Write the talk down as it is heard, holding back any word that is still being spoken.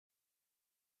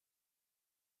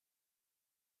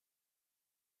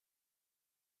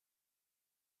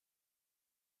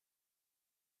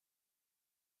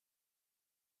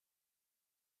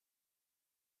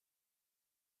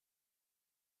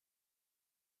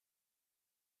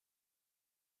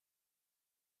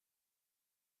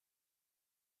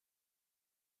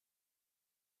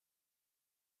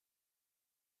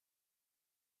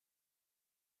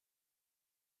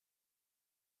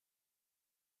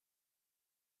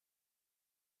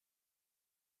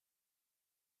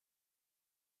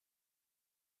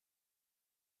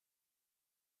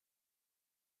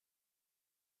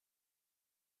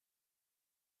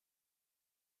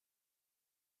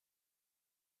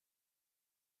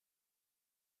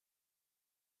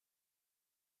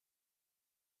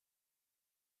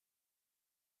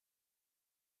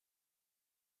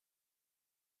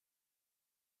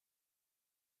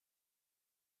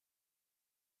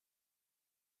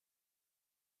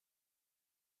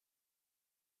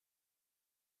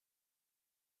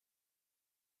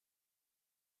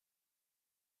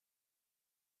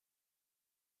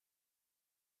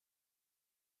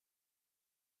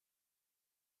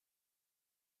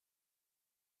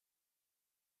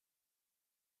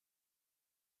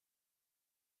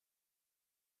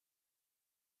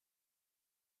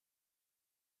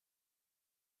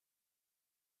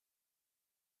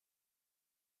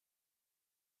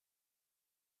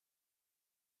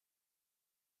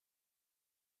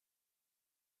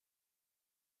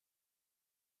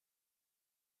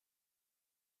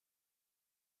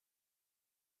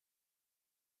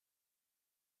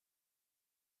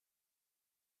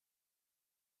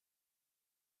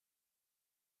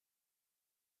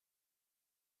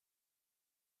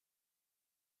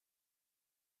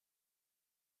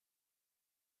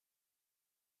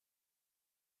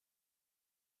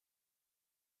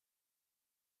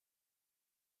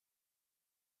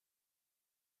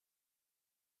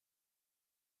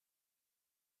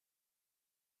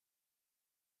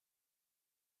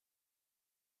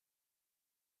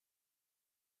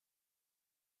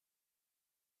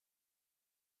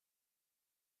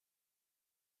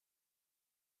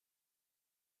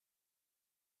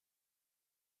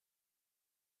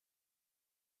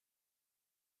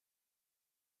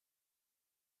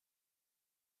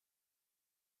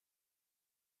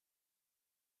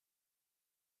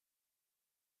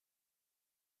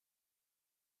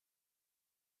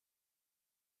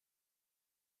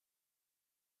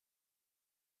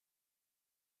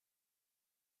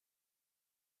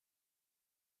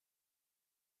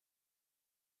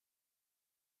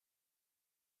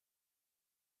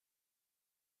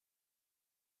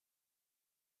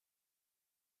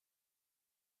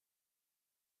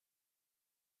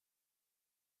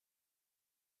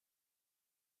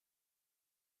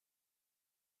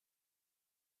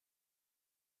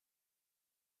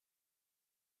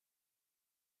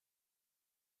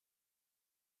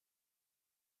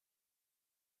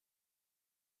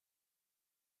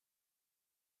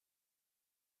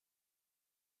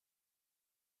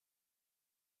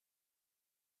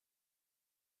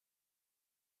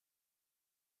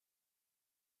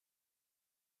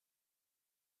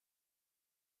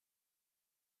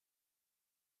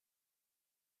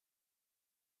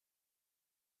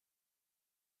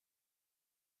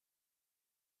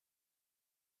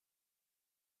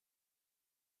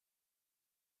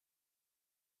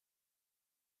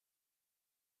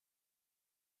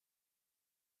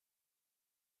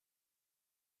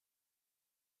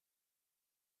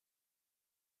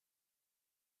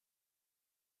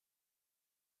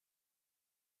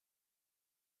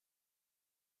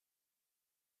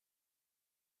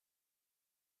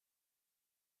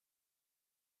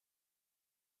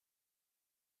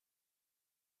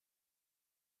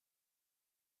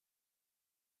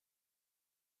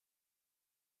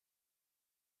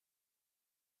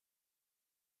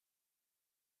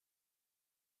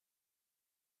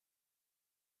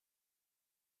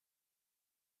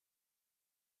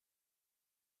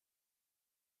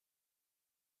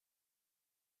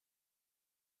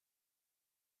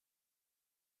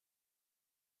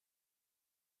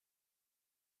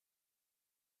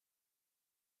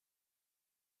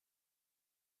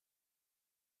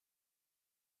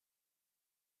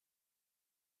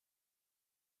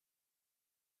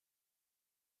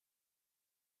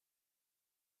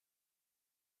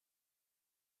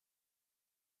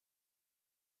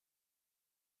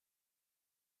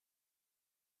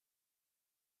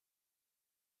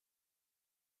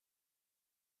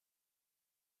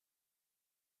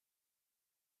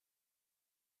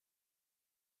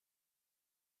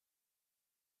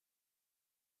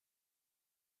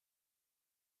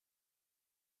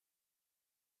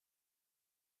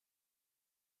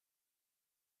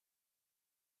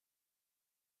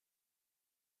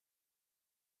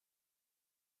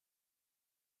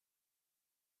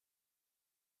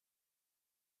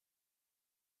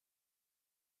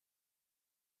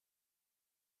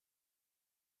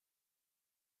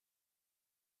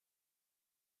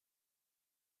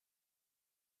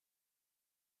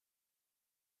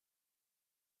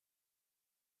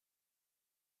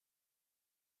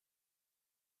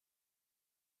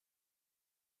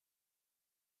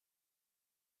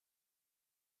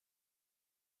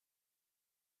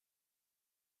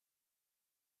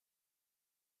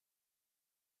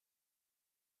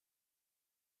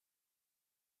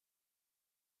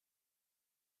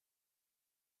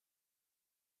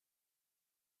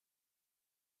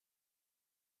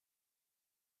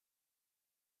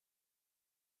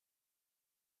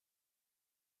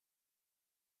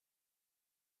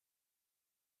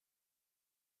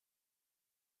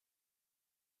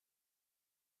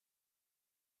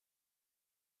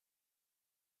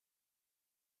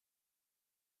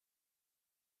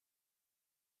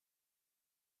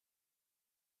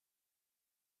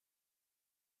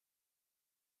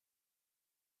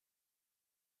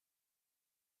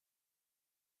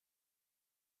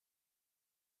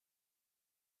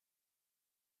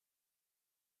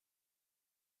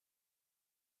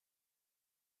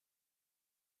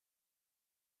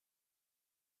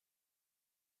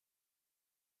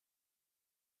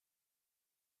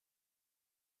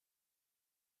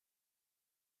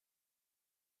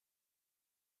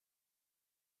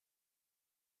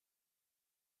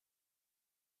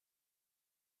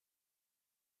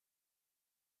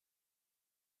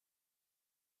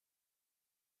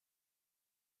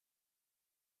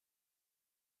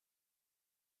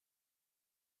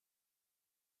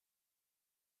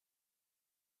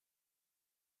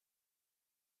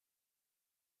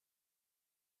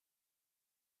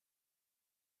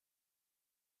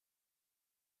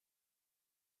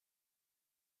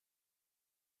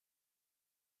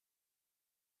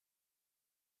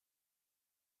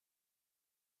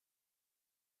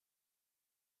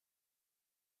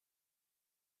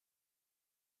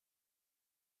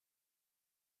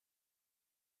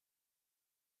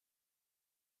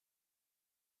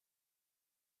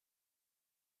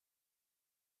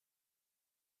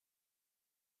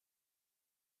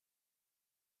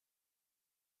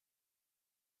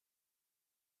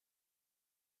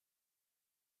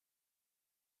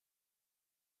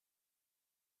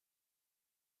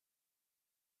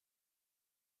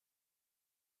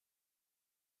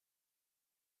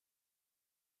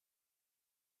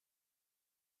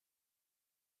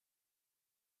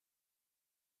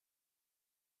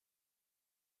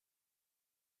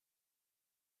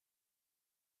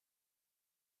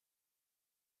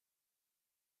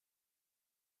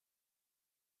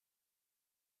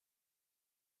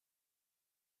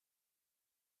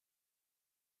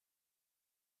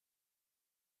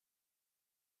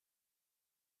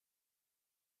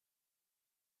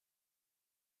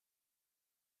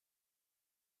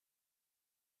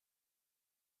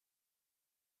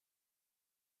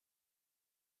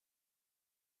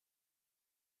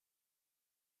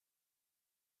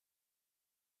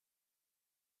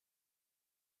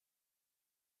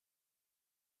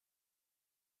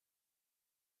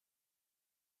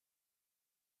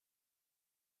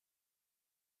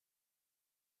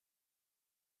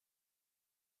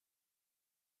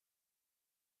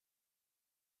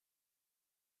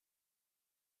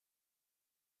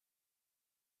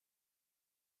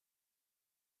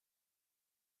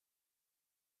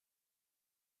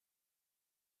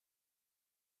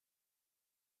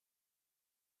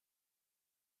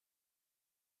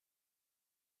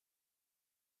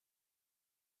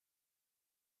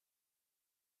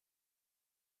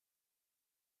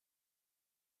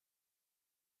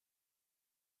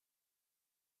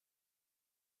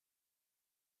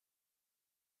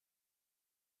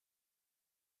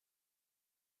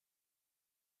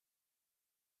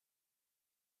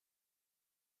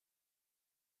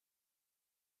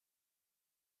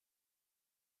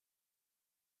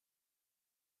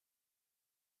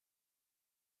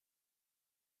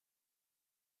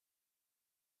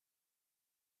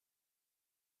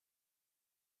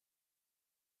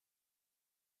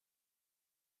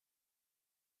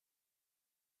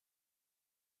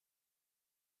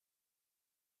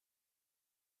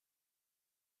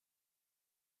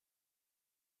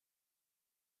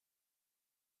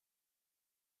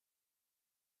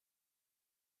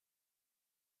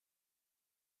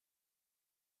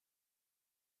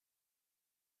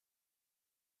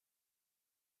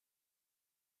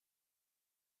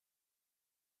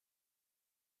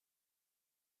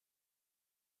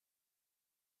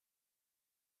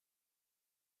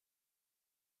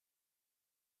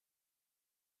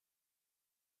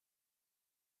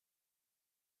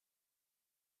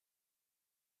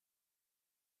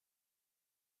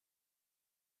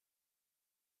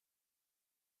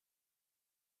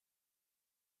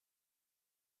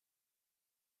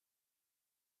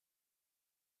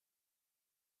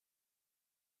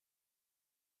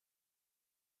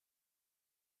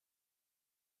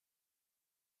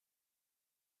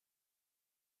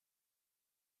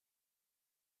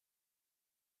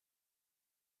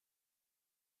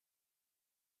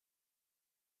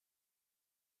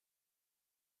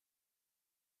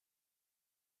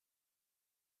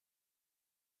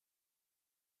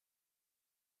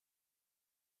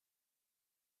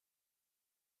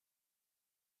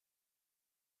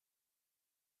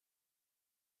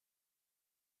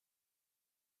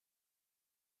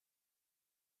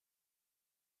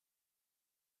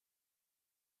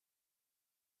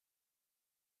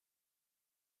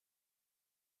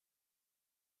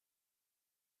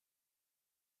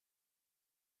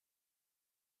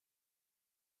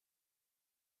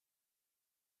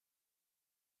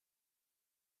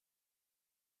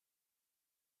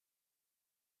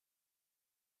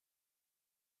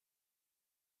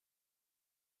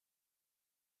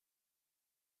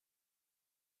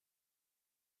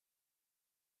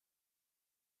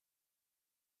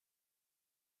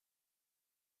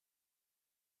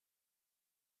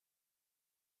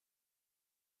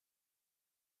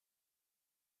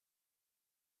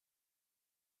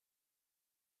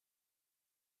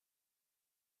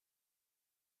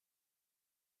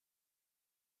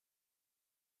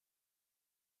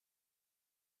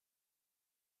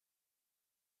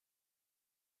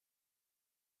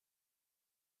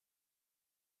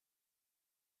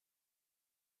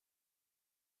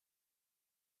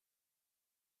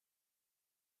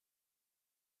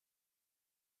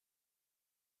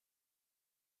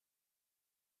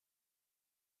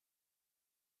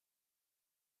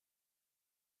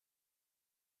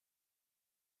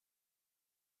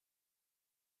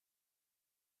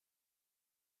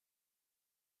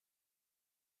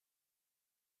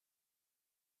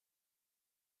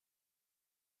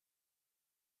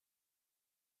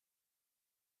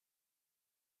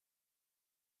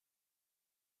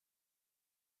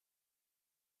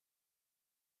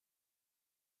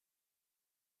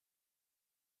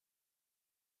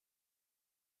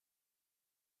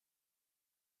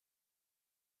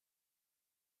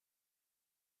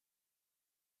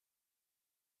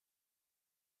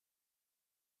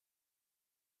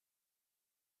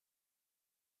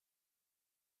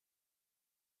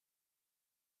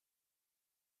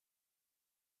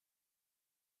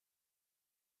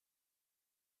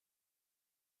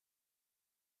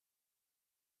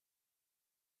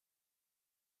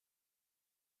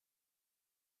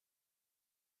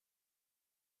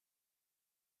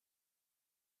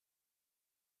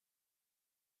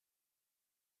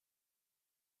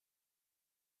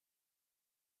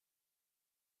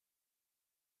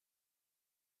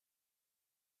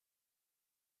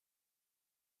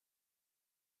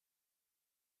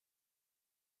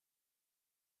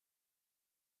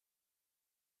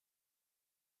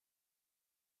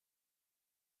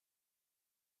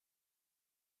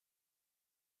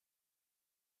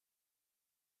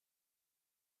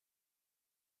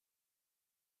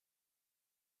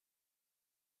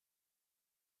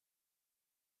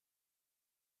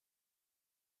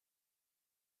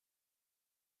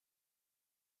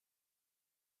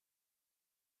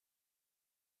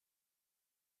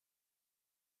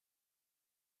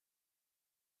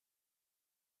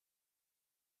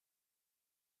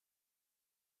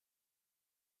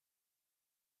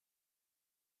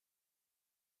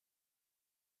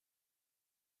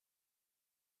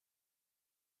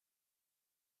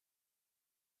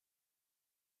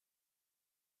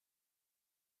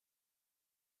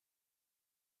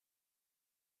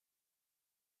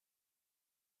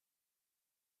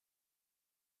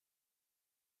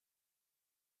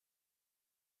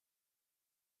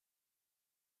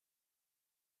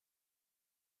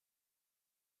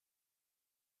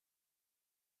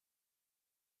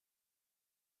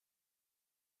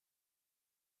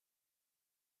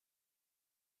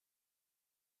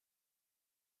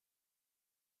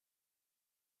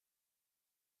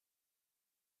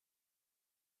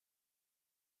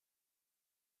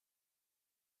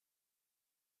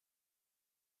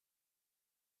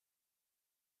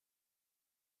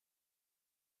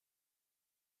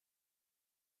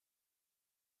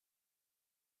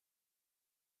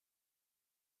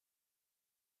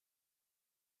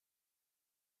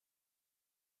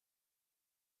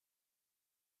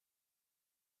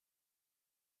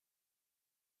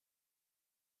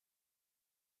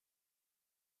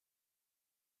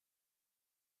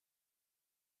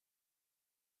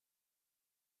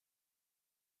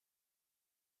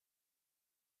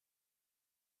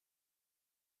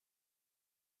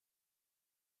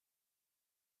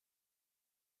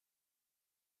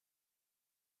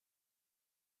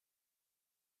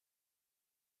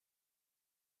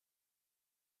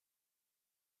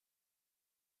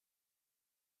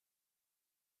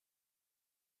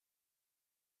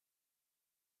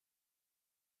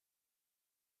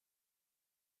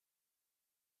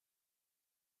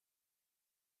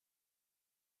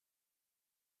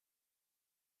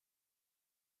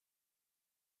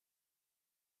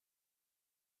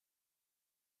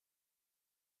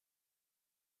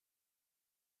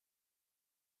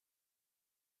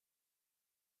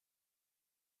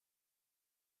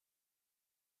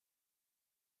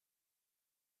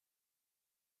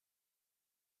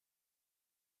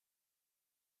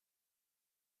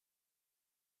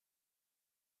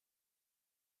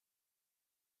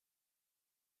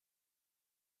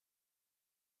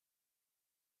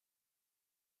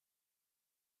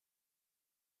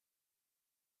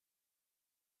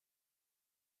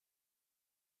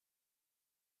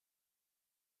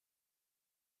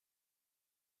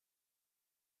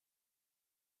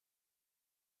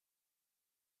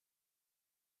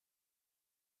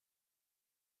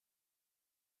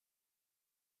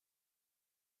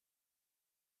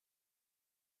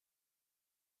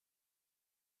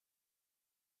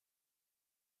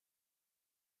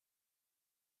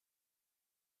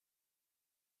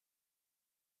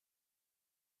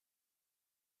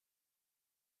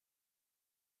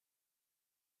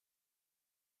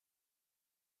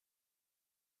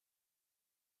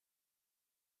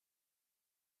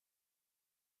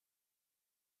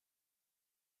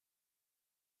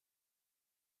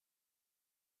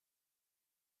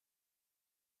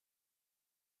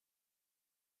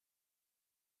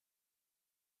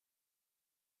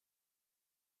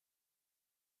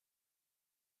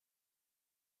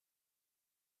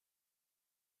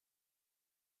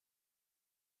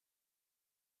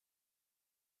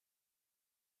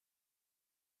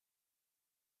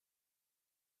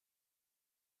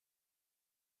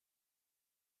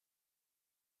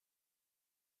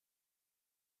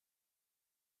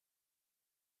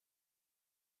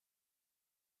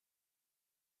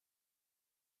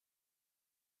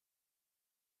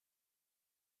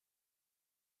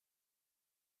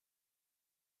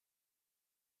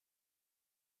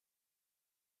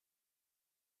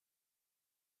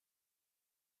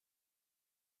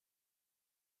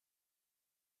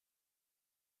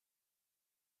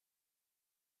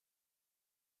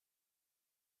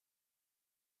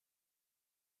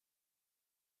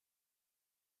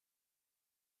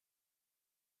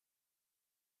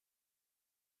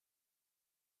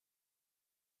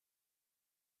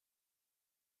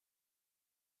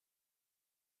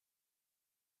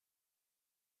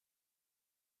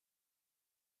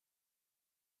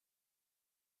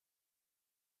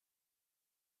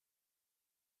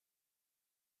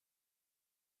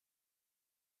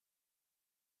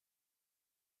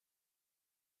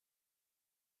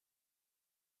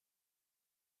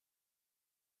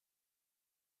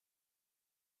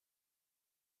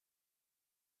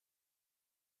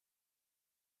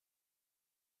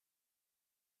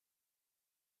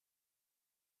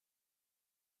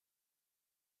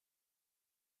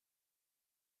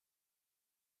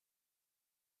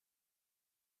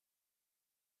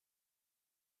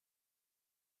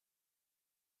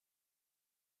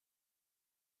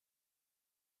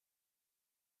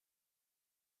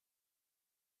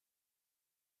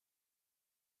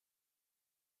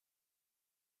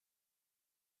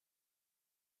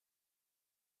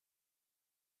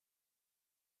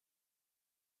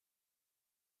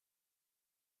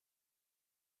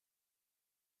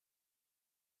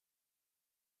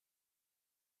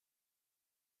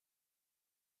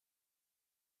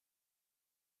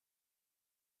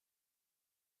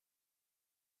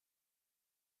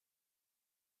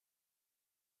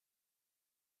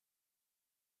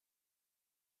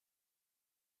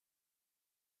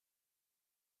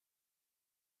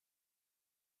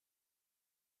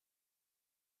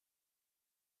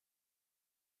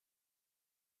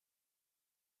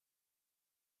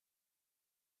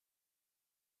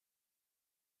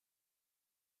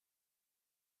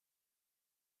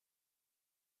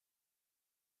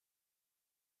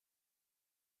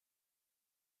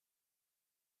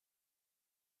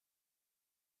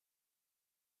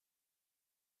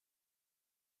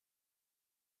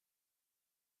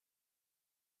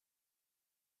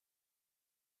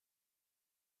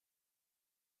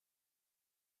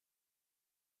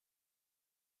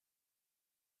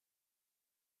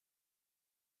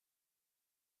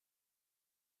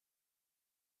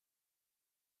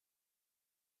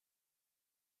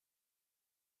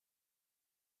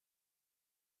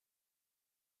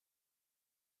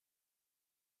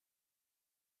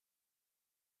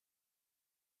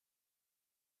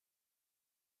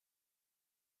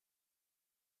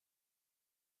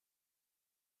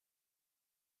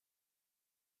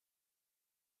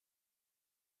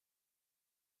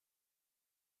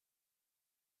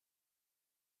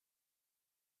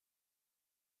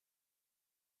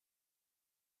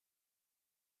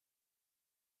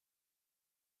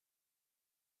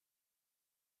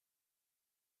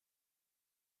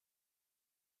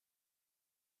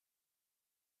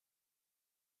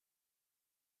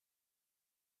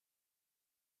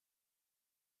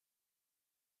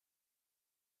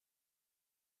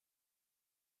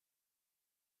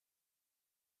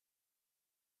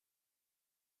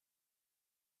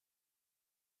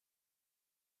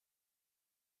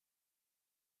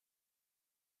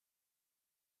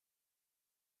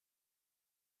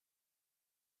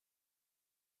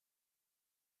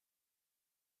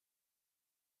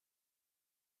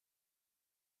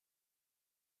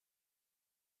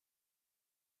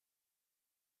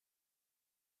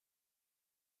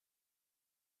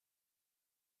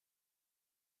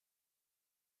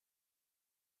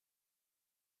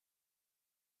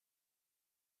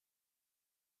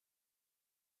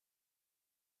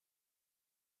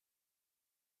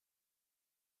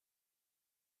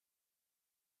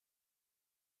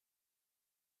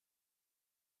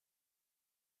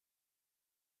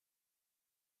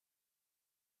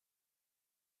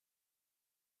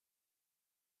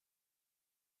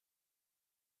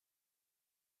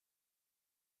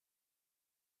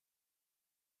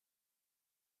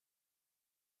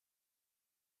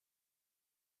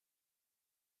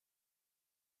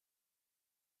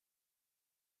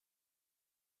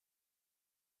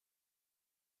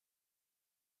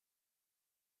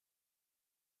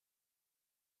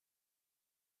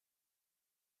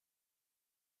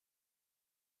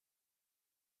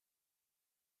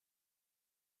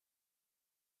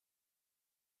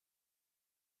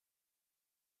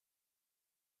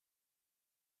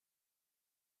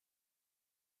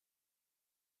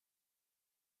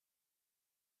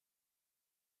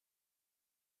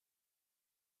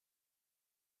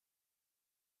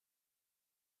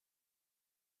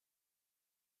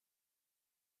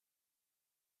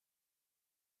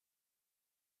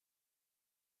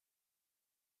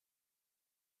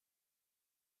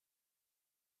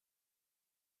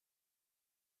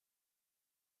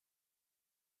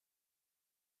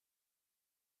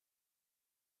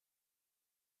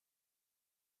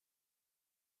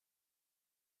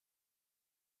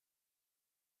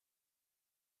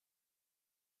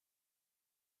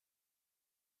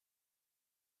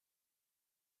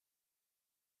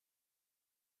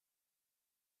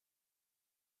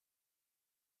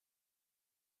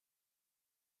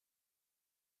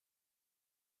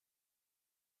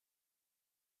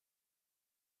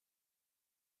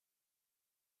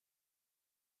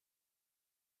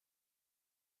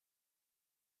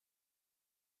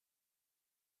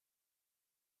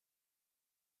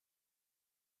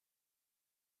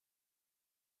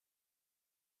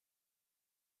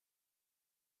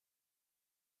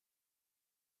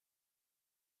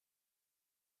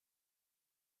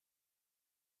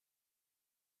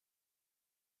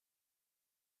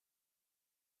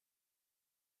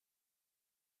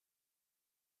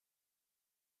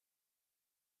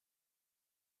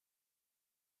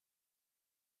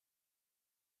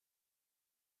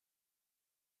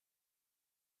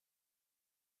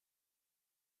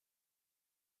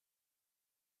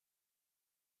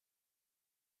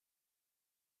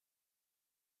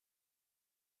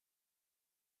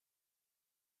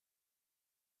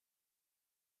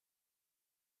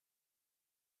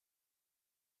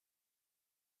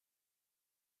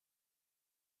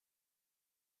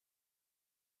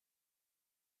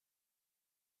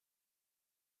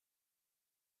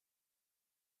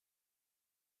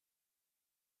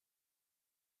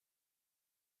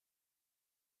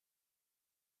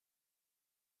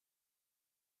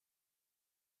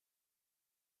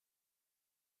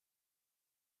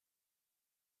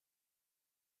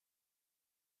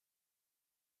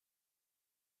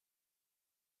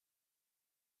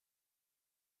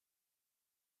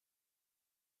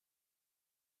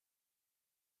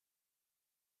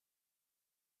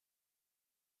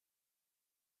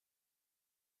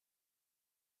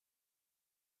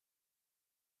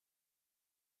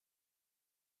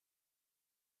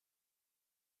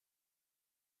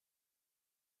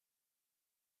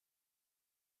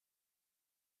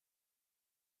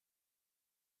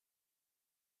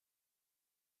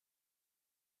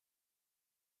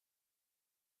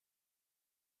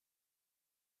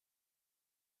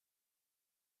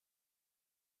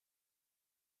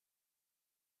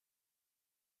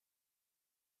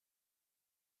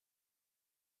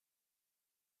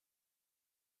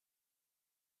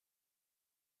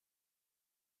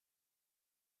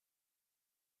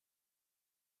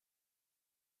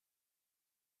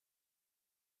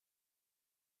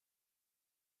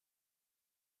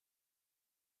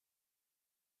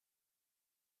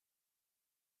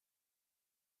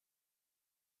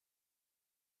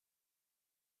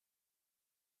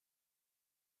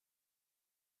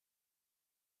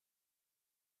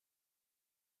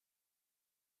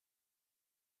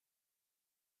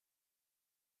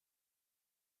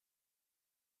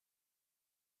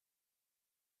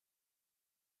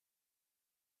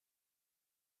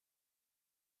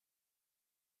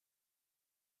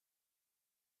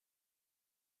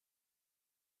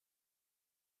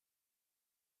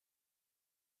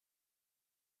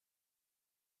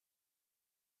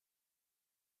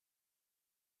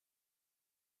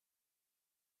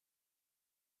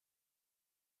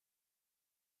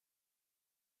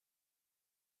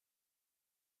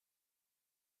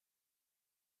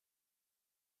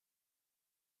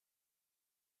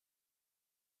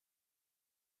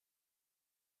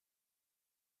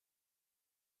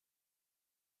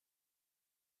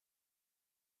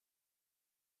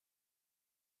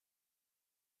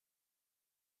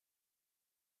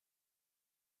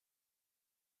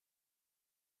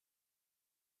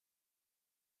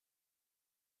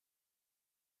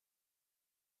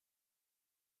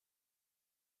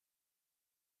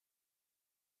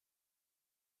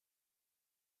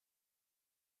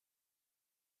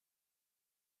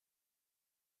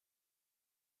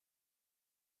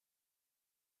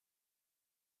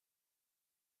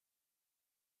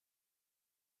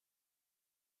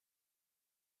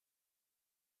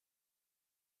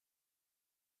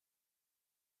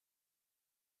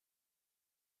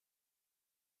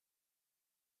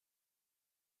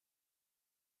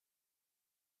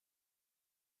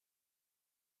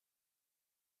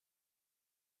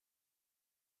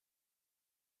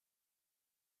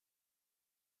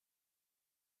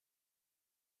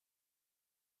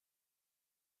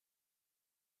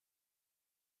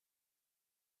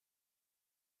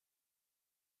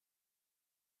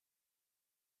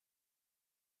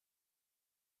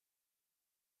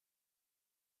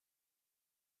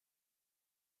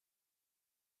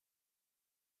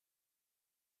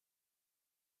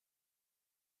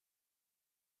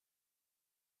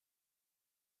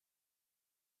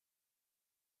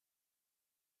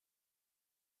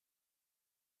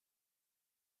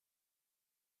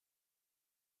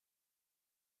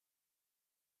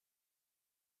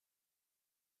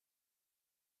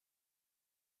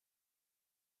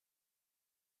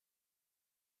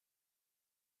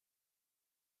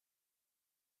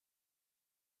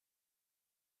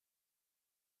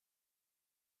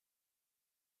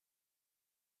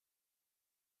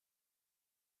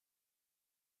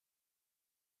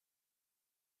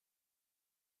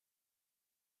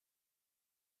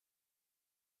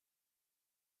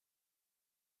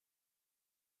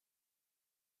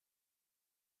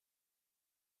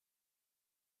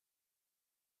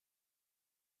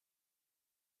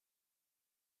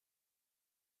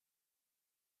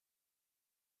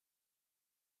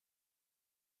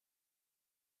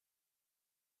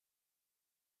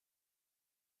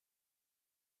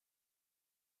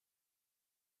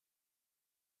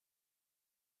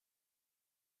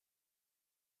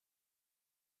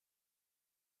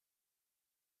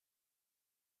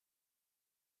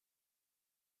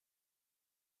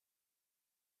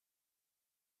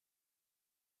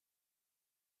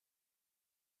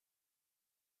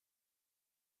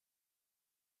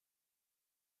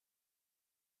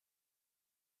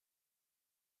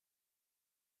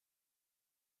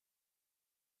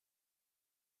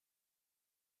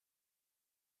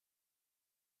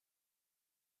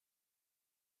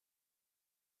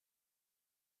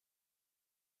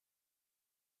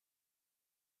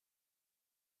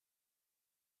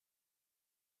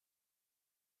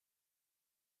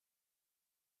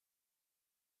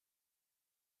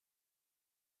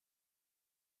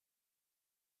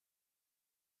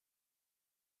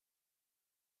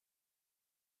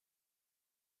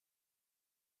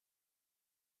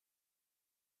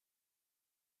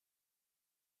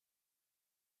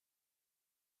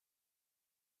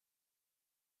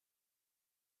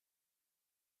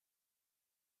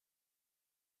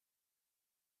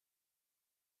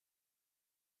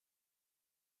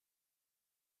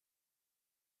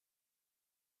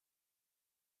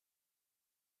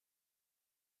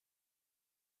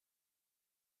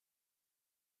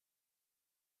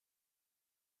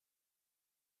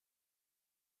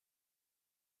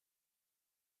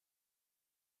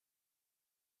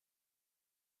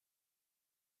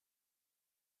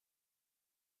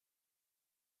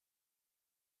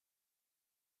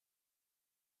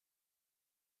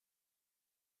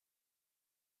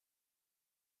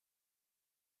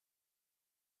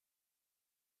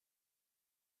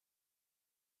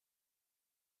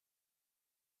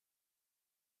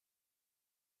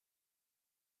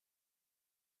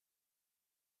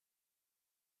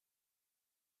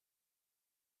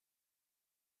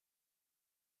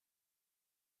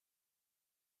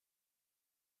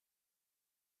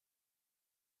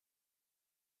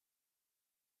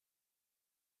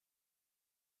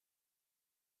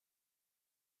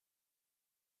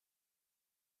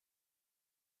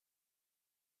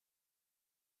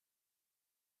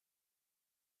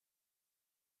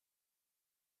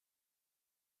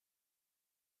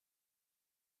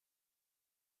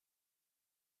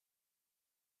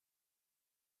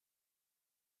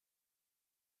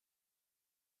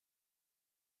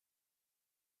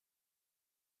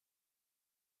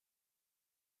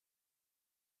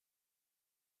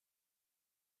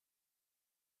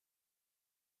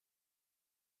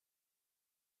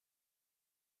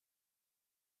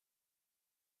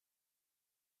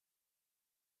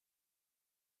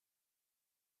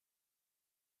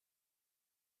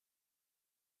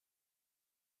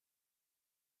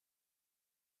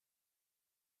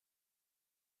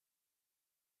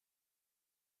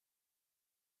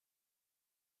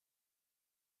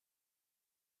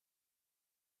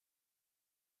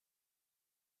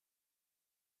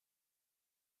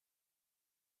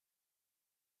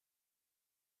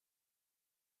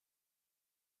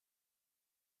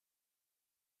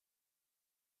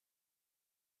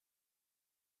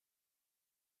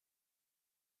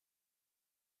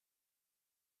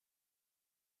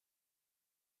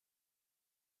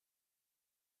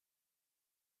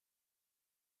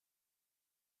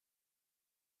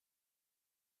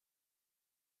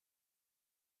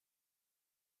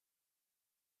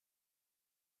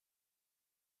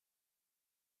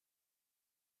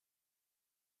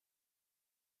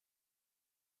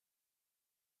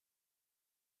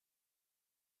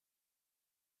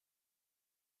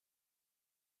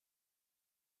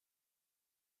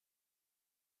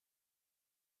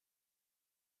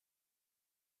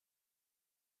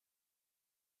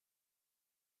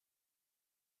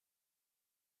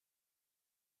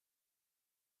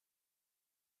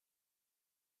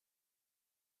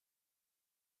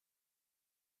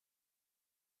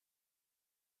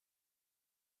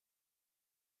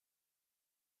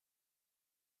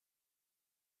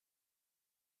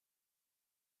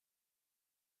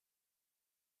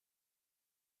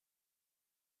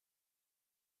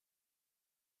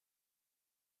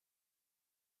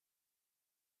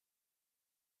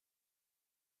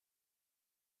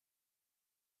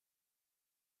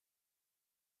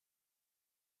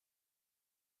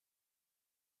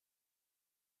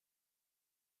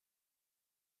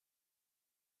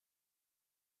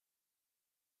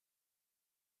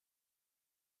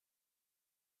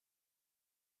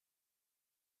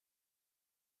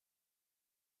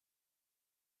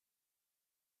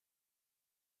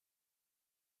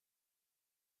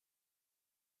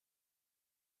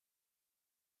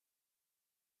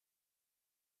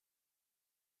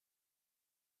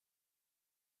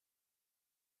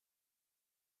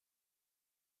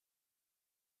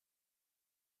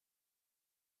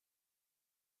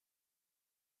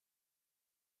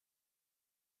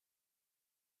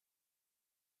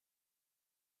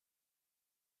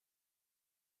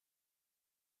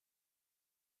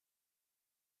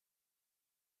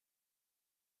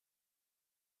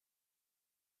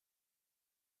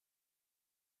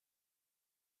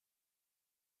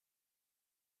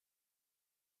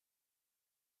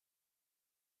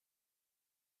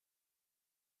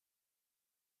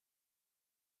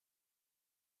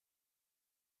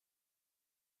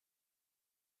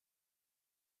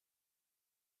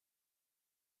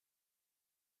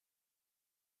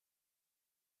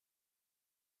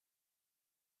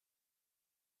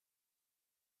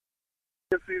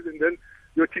season, then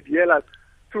your TDLers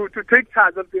to take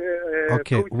charge of the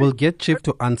Okay, coaching. we'll get Chief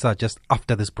to answer just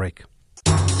after this break.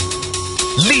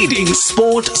 Leading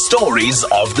sport stories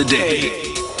of the day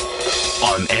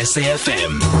on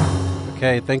SAFM.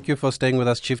 Okay, thank you for staying with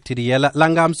us, Chief Tidiela.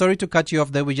 Langa, I'm sorry to cut you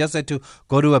off there. We just had to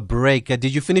go to a break.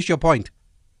 Did you finish your point?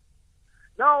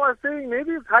 No, I was saying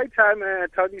maybe it's high time,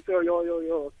 Tabiso,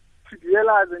 your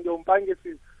TDLers and your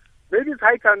Mpangesis, maybe it's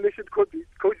high time they should coach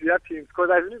their teams, because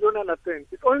I really don't understand.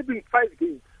 It's only been 5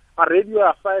 games. Already we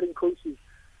are firing coaches.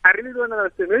 I really don't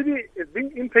understand. Maybe it's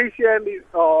being impatient,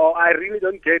 or I really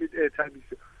don't get it,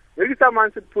 Tabiso. Maybe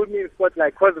someone should put me in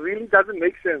spotlight, because it really doesn't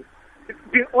make sense. It's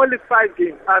been only 5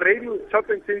 games. Already we're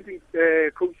chopping, changing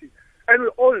coaches. And we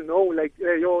all know, like,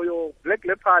 your Black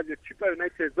Leopards, your Chippa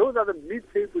United, those are the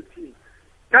mid-table teams.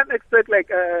 Can't expect, like,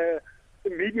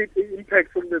 immediate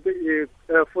impact from the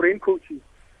foreign coaches.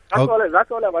 That's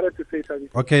all I wanted to say, Tabi.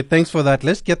 Okay, thanks for that.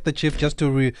 Let's get the Chief just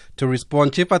to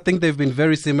respond. Chief, I think they've been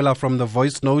very similar from the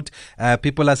voice note.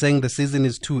 People are saying the season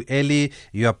is too early.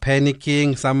 You're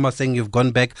panicking. Some are saying you've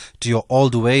gone back to your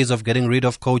old ways of getting rid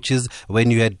of coaches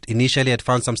when you had initially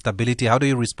found some stability. How do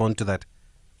you respond to that?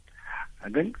 I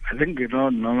think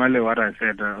normally what I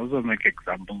said, I also make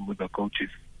example with the coaches.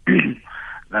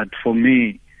 That for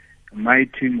me, my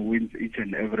team wins each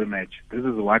and every match. This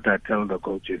is what I tell the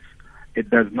coaches. It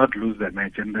does not lose the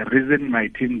match. And the reason my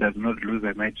team does not lose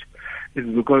the match is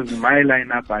because my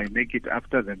lineup, I make it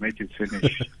after the match is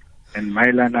finished. And my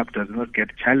lineup does not get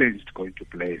challenged going to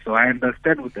play. So I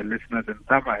understand with the listeners, and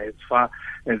some are as far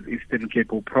as Eastern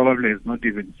Cape, who probably has not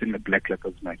even seen the Black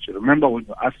Leopards match. Remember when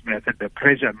you asked me, I said the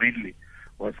pressure mainly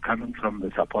was coming from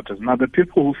the supporters. Now, the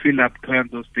people who fill up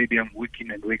Thohoyandou Stadium week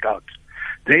in and week out,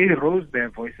 they rose their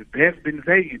voices. They have been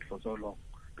saying it for so long,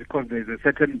 because there's a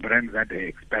certain brand that they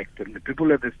expect. And the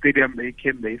people at the stadium, they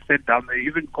came, they sat down, they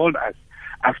even called us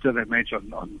after the match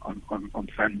on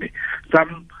Sunday.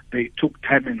 Some, they took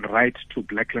time and write to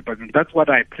Black Leopards, and that's what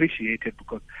I appreciated,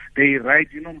 because they write,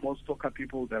 most soccer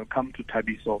people, they'll come to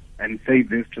Thabiso and say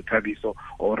this to Thabiso,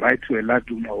 or write to a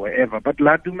Laduma or wherever. But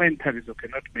Laduma and Thabiso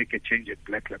cannot make a change at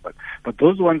Black Leopards. But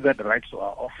those ones that write to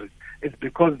our office, it's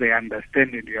because they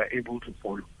understand and we are able to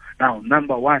follow. Now,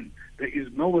 number one, there is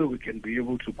no way we can be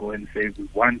able to go and say we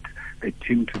want the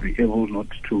team to be able not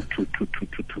to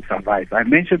survive. I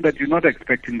mentioned that you're not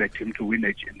expecting the team to win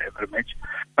each and every match,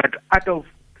 but out of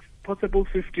possible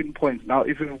 15 points, now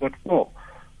if you've got 4,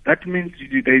 that means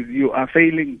you are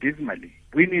failing dismally.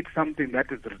 We need something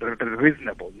that is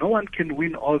reasonable. No one can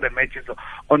win all the matches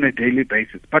on a daily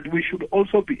basis, but we should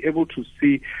also be able to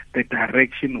see the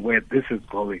direction where this is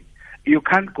going. You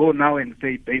can't go now and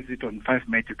say base it on 5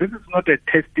 matches. This is not a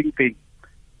testing thing.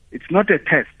 It's not a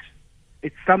test.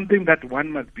 It's something that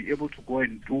one must be able to go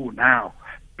and do now.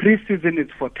 Pre-season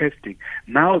is for testing.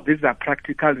 Now these are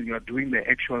practical and you are doing the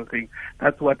actual thing.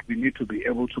 That's what we need to be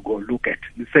able to go look at.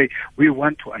 We say we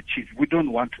want to achieve. We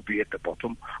don't want to be at the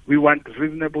bottom. We want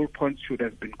reasonable points should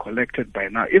have been collected by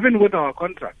now. Even with our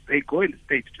contracts, they go in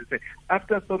stage to say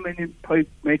after so many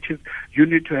matches, you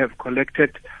need to have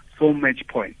collected so much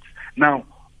points. Now,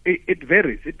 it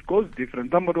varies. It goes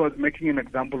different. Somebody was making an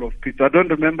example of Pizza. I don't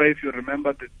remember if you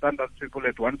remember the Standard people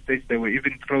at one stage, they were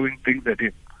even throwing things at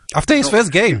him. After his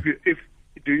first game?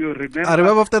 Do you remember? I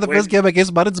remember after the first game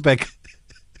against Maritzburg.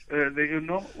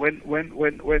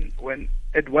 When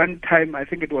at one time, I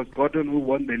think it was Gordon who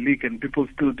won the league and people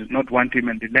still did not want him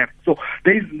and he left. So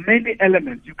there's many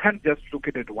elements. You can't just look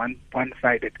at it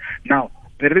one-sided. Now,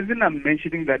 the reason I'm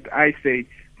mentioning that I say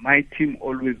my team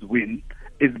always win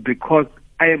is because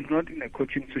I am not in a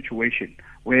coaching situation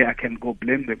where I can go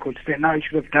blame the coach, say, now you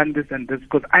should have done this and this,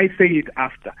 because I say it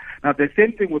after. Now, the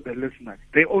same thing with the listeners.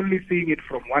 They're only seeing it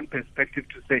from one perspective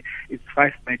to say it's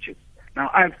 5 matches. Now,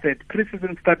 I've said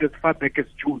pre-season started as far back as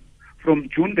June. From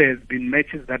June, there has been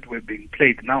matches that were being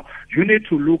played. Now, you need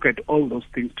to look at all those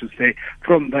things to say,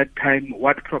 from that time,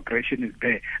 what progression is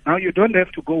there. Now, you don't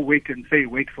have to go wait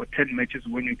for 10 matches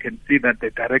when you can see that the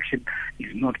direction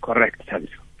is not correct.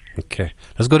 Okay.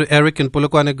 Let's go to Eric in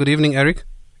Polokwane. Good evening, Eric.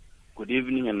 Good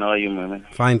evening, and how are you, my man?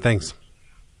 Fine, thanks.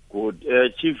 Good.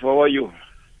 Chief, how are you?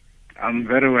 I'm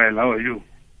very well. How are you?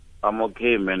 I'm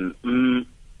okay, man.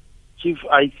 Chief,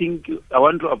 I think I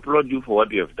want to applaud you for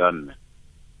what you have done, man.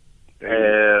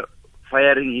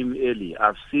 Firing him early.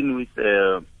 I've seen with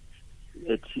a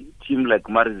team like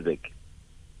Maritzburg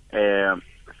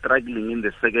struggling in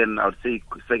the second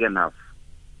half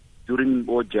during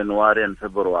both January and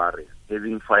February.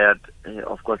 Having fired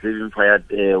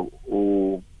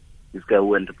this guy who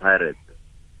went to Pirates,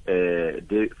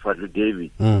 Fadlu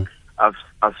David.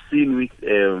 I've seen with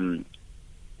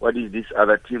what is this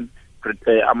other team,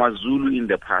 Amazulu in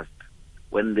the past.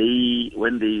 when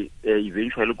they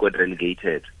eventually got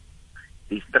relegated,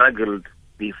 they struggled.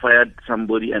 They fired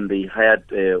somebody and they hired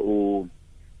the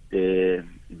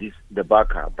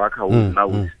Barker who now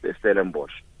is the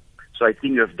Stellenbosch. So I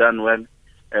think you have done well.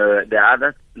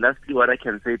 Lastly, what I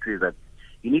can say to you is that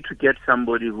you need to get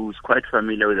somebody who's quite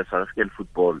familiar with the South African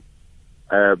football,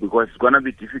 because it's going to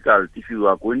be difficult if you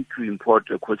are going to import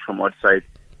a coach from outside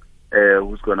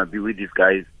who's going to be with these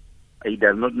guys. He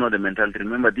does not know the mentality.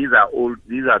 Remember, these are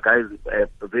guys,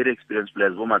 very experienced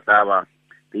players.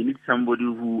 They need somebody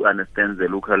who understands the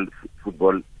local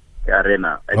football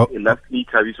arena. Lastly,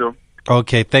 Tabiso.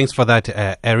 Okay, thanks for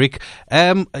that, Eric.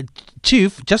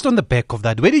 Chief, just on the back of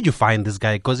that, where did you find this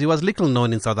guy? Because he was little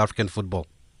known in South African football.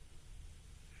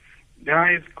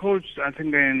 Yeah, he's coached, I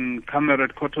think, in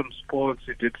Cameron Cotton Sports.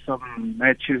 He did some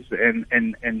matches in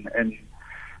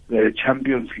the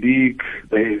Champions League.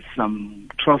 There's some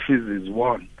trophies he's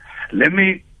won. Let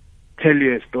me tell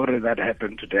you a story that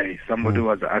happened today. Somebody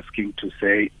was asking to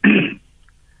say,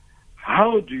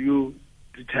 how do you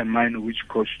determine which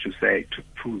coach to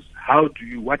choose?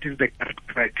 What is the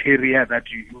criteria that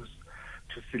you use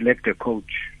to select a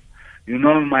coach? You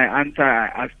know, my answer, I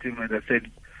asked him and I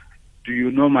said, do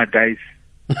you know my dice?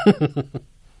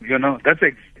 You know, that's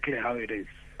exactly how it is.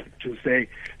 To say,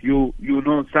 you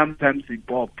know, sometimes he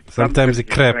pop, sometimes he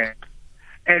crap.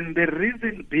 And the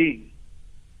reason being,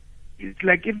 it's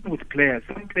like even with players.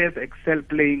 Some players excel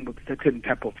playing with certain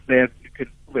type of players. You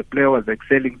can, if a player was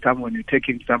excelling someone, you take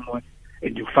him somewhere,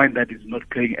 and you find that he's not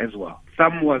playing as well.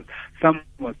 Some was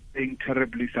playing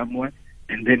terribly somewhere,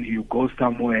 and then you go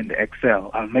somewhere and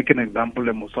excel. I'll make an example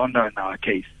of Musonda in our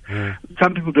case.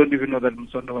 Some people don't even know that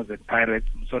Musonda was at Pirates,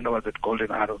 Musonda was at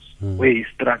Golden Arrows, where he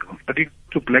struggled. But he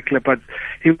to Black Leopards,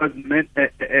 he was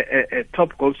a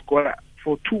top goal scorer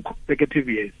for 2 consecutive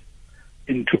years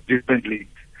in 2 different leagues.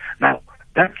 Now,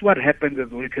 that's what happens as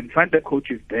well. You can find the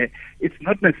coaches there. It's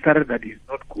not necessarily that he's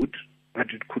not good, but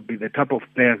it could be the type of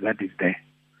player that is there.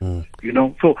 You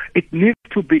know, so it needs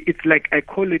to be, it's like, I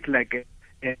call it like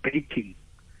a baking.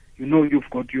 You know, you've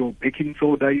got your baking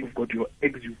soda, you've got your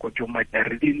eggs, you've got your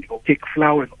margarine, your cake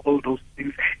flour, and all those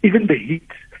things, even the heat.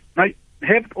 Now, you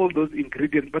have all those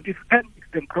ingredients, but if you can mix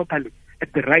them properly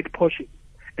at the right portion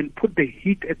and put the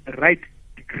heat at the right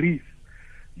degrees,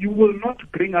 you will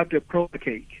not bring out a proper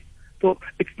cake. So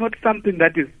it's not something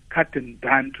that is cut and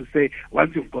done to say,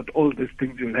 once you've got all these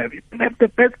things, you'll have it. You can have the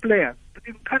best players, but if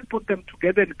you can't put them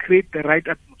together and create the right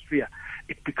atmosphere,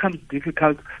 it becomes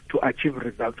difficult to achieve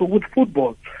results. So with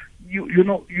football,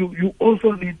 you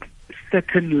also need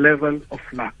certain level of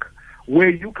luck. Where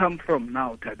you come from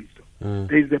now, Tabiso,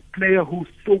 there is a player who's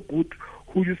so good,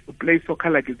 who used to play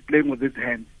soccer like he's playing with his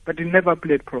hands, but he never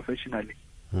played professionally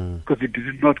because he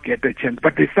did not get a chance.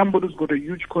 But there's somebody who's got a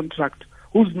huge contract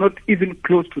who's not even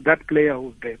close to that player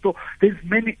who's there. So there's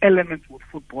many elements with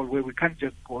football where we can't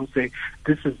just go and say,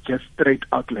 this is just straight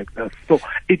out like this. So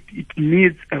it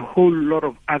needs a whole lot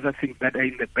of other things that are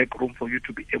in the back room for you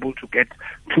to be able to get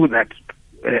to that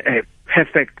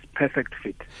perfect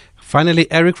fit. Finally,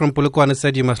 Eric from Polokwane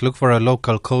said you must look for a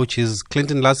local coach. Is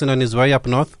Clinton Larson on his way up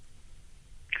north?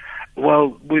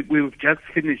 Well, we've just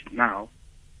finished now.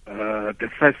 The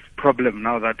first problem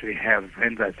now that we have,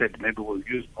 and I said maybe we'll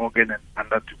use Morgan and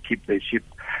Anda to keep the ship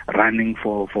running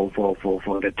for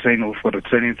the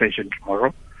training session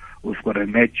tomorrow. We've got a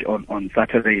match on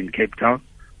Saturday in Cape Town.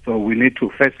 So we need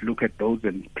to first look at those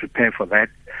and prepare for that.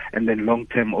 And then long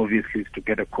term, obviously, is to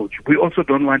get a coach. We also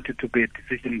don't want it to be a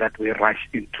decision that we rush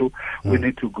into. We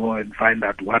need to go and find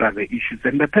out what are the issues.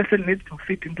 And the person needs to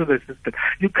fit into the system.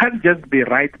 You can't just be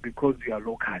right because you are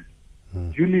local.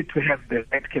 You need to have the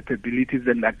right capabilities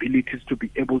and abilities to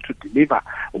be able to deliver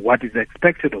what is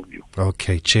expected of you.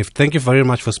 Okay, Chief. Thank you very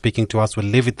much for speaking to us. We'll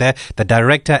leave it there. The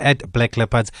director at Black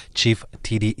Leopards, Chief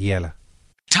T.D. Yela.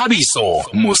 Tabiso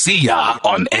Musia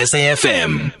on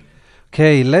SAFM.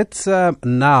 Okay, let's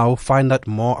now find out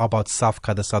more about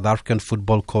SAFCA, the South African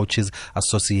Football Coaches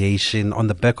Association. On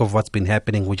the back of what's been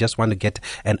happening, we just want to get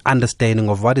an understanding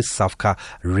of what is SAFCA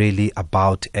really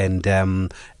about and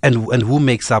who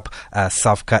makes up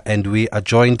SAFCA. And we are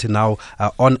joined now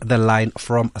on the line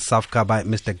from SAFCA by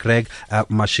Mr. Greg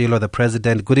Mashilo, the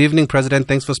president. Good evening, President.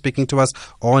 Thanks for speaking to us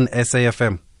on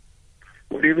SAFM.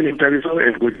 Good evening, Tabiso,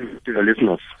 and good evening to the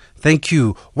listeners. Thank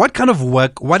you. What kind of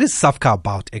work, what is SAFCA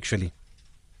about, actually?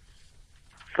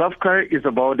 SAFCA is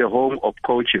about the home of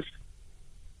coaches.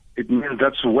 It means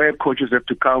that's where coaches have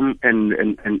to come and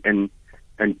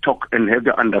talk and have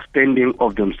the understanding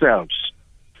of themselves.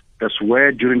 That's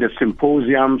where during the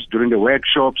symposiums, during the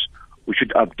workshops, we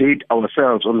should update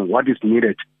ourselves on what is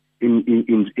needed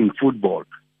in football.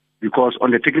 Because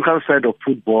on the technical side of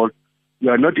football, we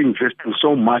are not investing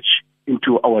so much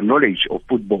into our knowledge of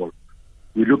football.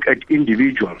 We look at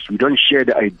individuals. We don't share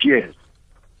the ideas.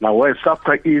 Now, where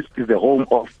SAFCA is the home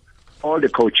of all the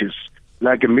coaches.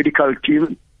 Like a medical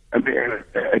team,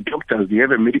 doctors, they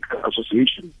have a medical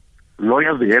association.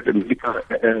 Lawyers, they have a medical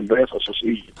lawyers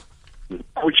association.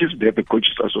 Coaches, they have a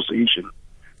coaches association.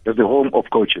 That's the home of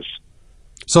coaches.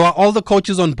 So are all the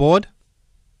coaches on board?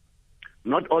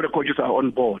 Not all the coaches are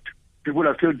on board. People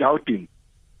are still doubting.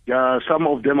 Some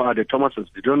of them are the Thomases.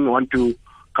 They don't want to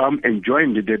come and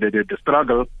join the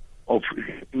struggle of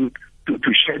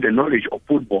to share the knowledge of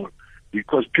football,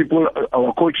 because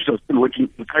our coaches are still working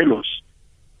in silos.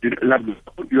 There's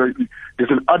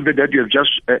an advert that you have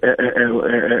just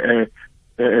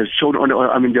shown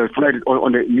on. They're flagged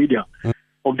on the media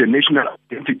of the national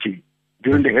identity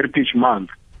during the Heritage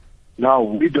Month. Now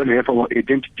we don't have our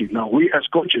identity. Now we as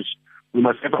coaches, we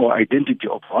must have our identity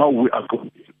of how we are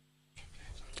going.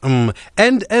 And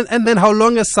then how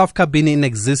long has SAFCA been in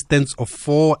existence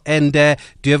for? And do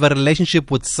you have a relationship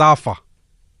with SAFA?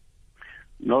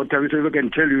 No, Tabiso, I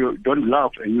can tell you, don't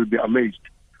laugh and you'll be amazed.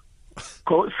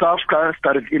 SAFCA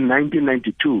started in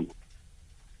 1992.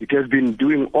 It has been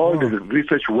doing all the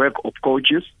research work of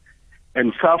coaches,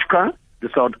 and SAFCA, the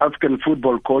South African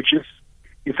Football Coaches,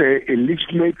 is a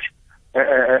legitimate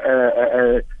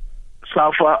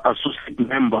SAFA associate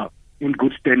member in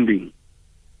good standing.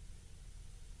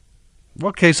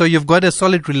 Okay, so you've got a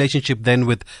solid relationship then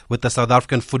with the South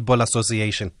African Football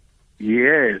Association.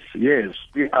 Yes.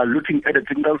 We are looking at the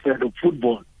technical side of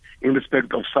football in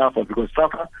respect of SAFA, because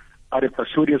SAFA are the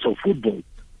custodians of football.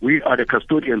 We are the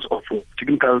custodians of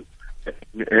technical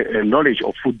knowledge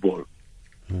of football.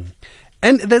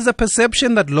 And there's a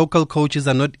perception that local coaches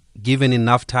are not given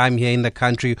enough time here in the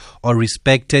country or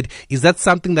respected. Is that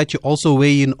something that you also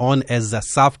weigh in on as a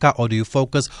SAFCA, or do you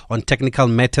focus on technical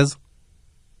matters?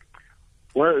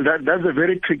 Well, that's a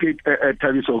very tricky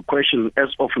question as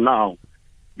of now,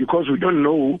 because we don't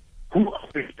know who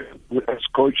as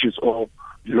coaches or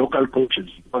local coaches,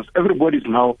 because everybody's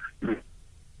now.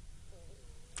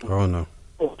 Oh no.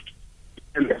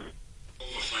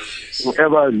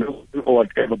 Whoever or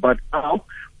whatever, but now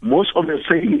most of the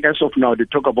saying as of now they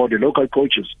talk about the local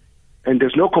coaches, and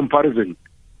there's no comparison.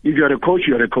 If you're a coach,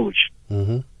 you're a coach.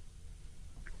 Mm-hmm.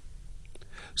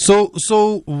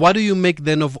 So what do you make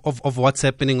then of what's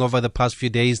happening over the past few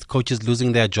days? Coaches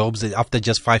losing their jobs after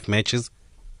just 5 matches?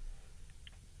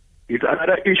 It's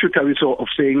another issue, Tabiso, of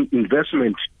saying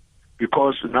investment,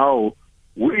 because now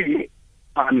we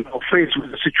are now faced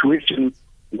with a situation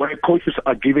where coaches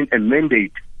are given a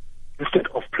mandate instead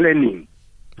of planning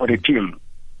for the team.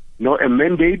 Now, a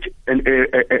mandate and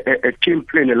a team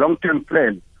plan, a long-term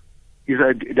plan,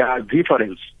 there are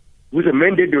difference. With a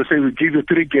mandate, they'll say, we'll give you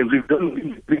 3 games. If you don't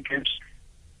win 3 games,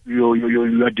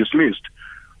 you are dismissed.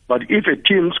 But if a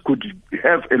team could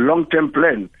have a long-term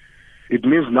plan, it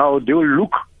means now they will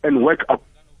look and work up.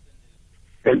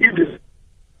 And if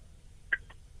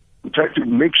they try to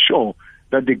make sure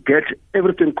that they get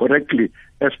everything correctly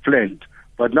as planned.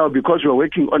 But now, because we're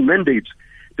working on mandates,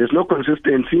 there's no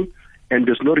consistency and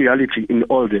there's no reality in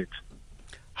all that.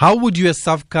 How would you as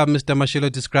SAFCA, Mr. Mashilo,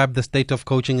 describe the state of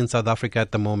coaching in South Africa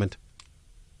at the moment?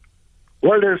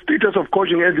 Well, the status of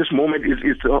coaching at this moment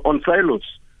is on silos.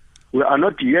 We are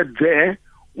not yet there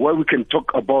where we can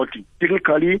talk about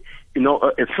technically,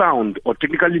 a sound or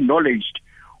technically knowledge.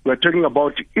 We're talking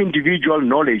about individual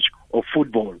knowledge of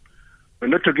football. We're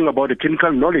not talking about the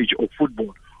technical knowledge of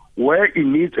football, where it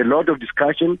needs a lot of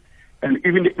discussion, and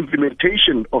even the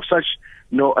implementation of such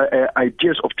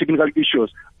ideas of technical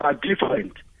issues are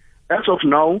different. As of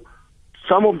now,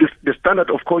 some of the standard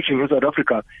of coaching in South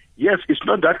Africa, yes, it's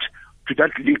not that to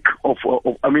that league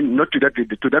not to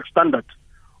that standard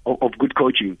of good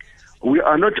coaching. We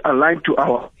are not aligned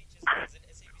to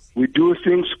we do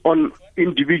things on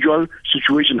individual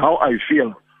situation, how I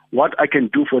feel, what I can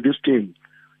do for this team,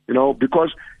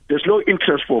 because there's no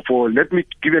interest for let me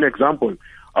give you an example.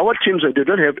 Our teams, they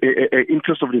don't have a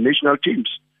interest of the national teams.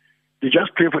 They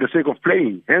just play for the sake of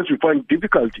playing. Hence, we find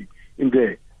difficulty in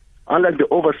there. Unlike the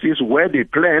overseas where they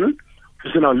plan,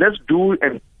 so now let's do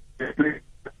and play,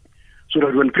 so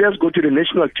that when players go to the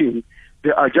national team,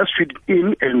 they are just fit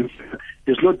in, and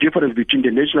there's no difference between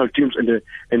the national teams and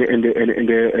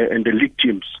the league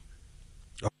teams.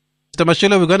 Mr.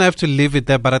 Mashilo, we're going to have to leave it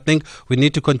there, but I think we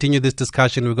need to continue this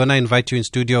discussion. We're going to invite you in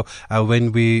studio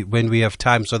when we have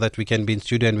time, so that we can be in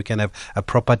studio and we can have a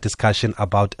proper discussion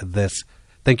about this.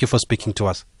 Thank you for speaking to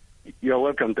us. You're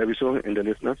welcome, Tabiso, and the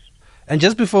listeners. And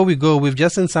just before we go, we've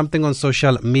just seen something on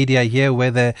social media here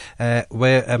where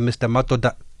Mr.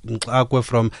 Akwe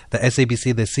from the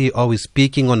SABC, the CEO, is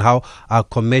speaking on how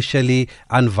commercially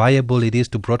unviable it is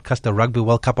to broadcast the Rugby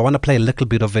World Cup. I want to play a little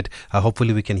bit of it.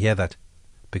 Hopefully we can hear that,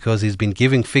 because he's been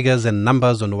giving figures and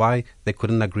numbers on why they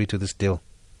couldn't agree to this deal.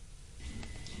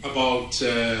 About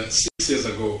 6 years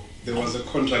ago, there was a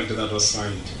contract that was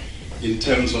signed in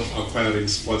terms of acquiring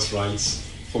sports rights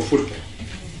for football.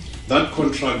 That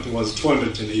contract was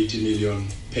 280 million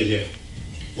per year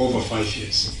over 5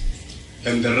 years.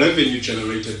 And the revenue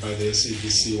generated by the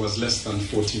SABC was less than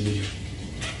 40 million.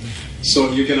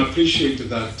 So you can appreciate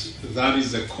that that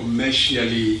is a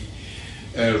commercially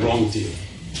wrong deal.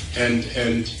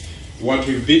 And what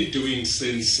we've been doing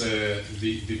since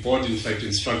the board, in fact,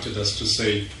 instructed us to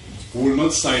say, we will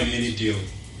not sign any deal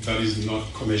that is not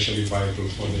commercially viable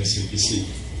for the SABC.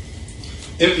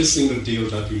 Every single deal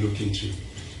that we look into,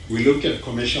 we look at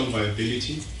commercial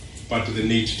viability, but the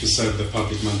need to serve the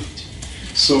public mandate.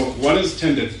 So what has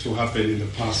tended to happen in the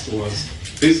past was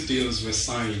these deals were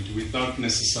signed without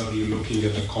necessarily looking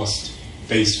at the cost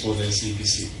base for the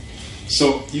SABC.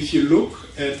 So if you look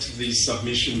at the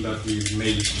submission that we've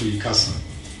made to ICASA,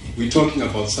 we're talking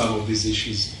about some of these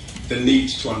issues: the need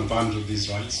to unbundle these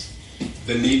rights,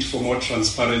 the need for more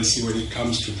transparency when it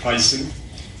comes to pricing,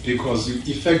 because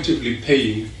you're effectively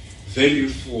paying value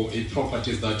for a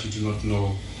property that you do not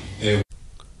know.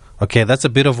 Okay, that's a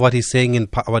bit of what he's saying in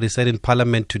what he said in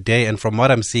Parliament today. And from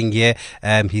what I'm seeing here,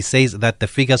 he says that the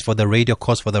figures for the radio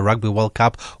cost for the Rugby World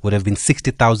Cup would have been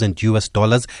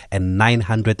 $60,000 and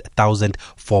 900,000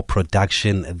 for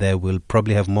production. They will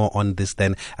probably have more on this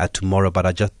then tomorrow, but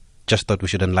I just thought we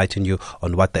should enlighten you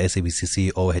on what the SABC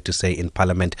CEO had to say in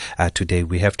Parliament today.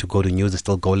 We have to go to news. It's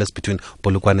still goalless between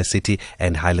Polokwane City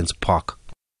and Highlands Park.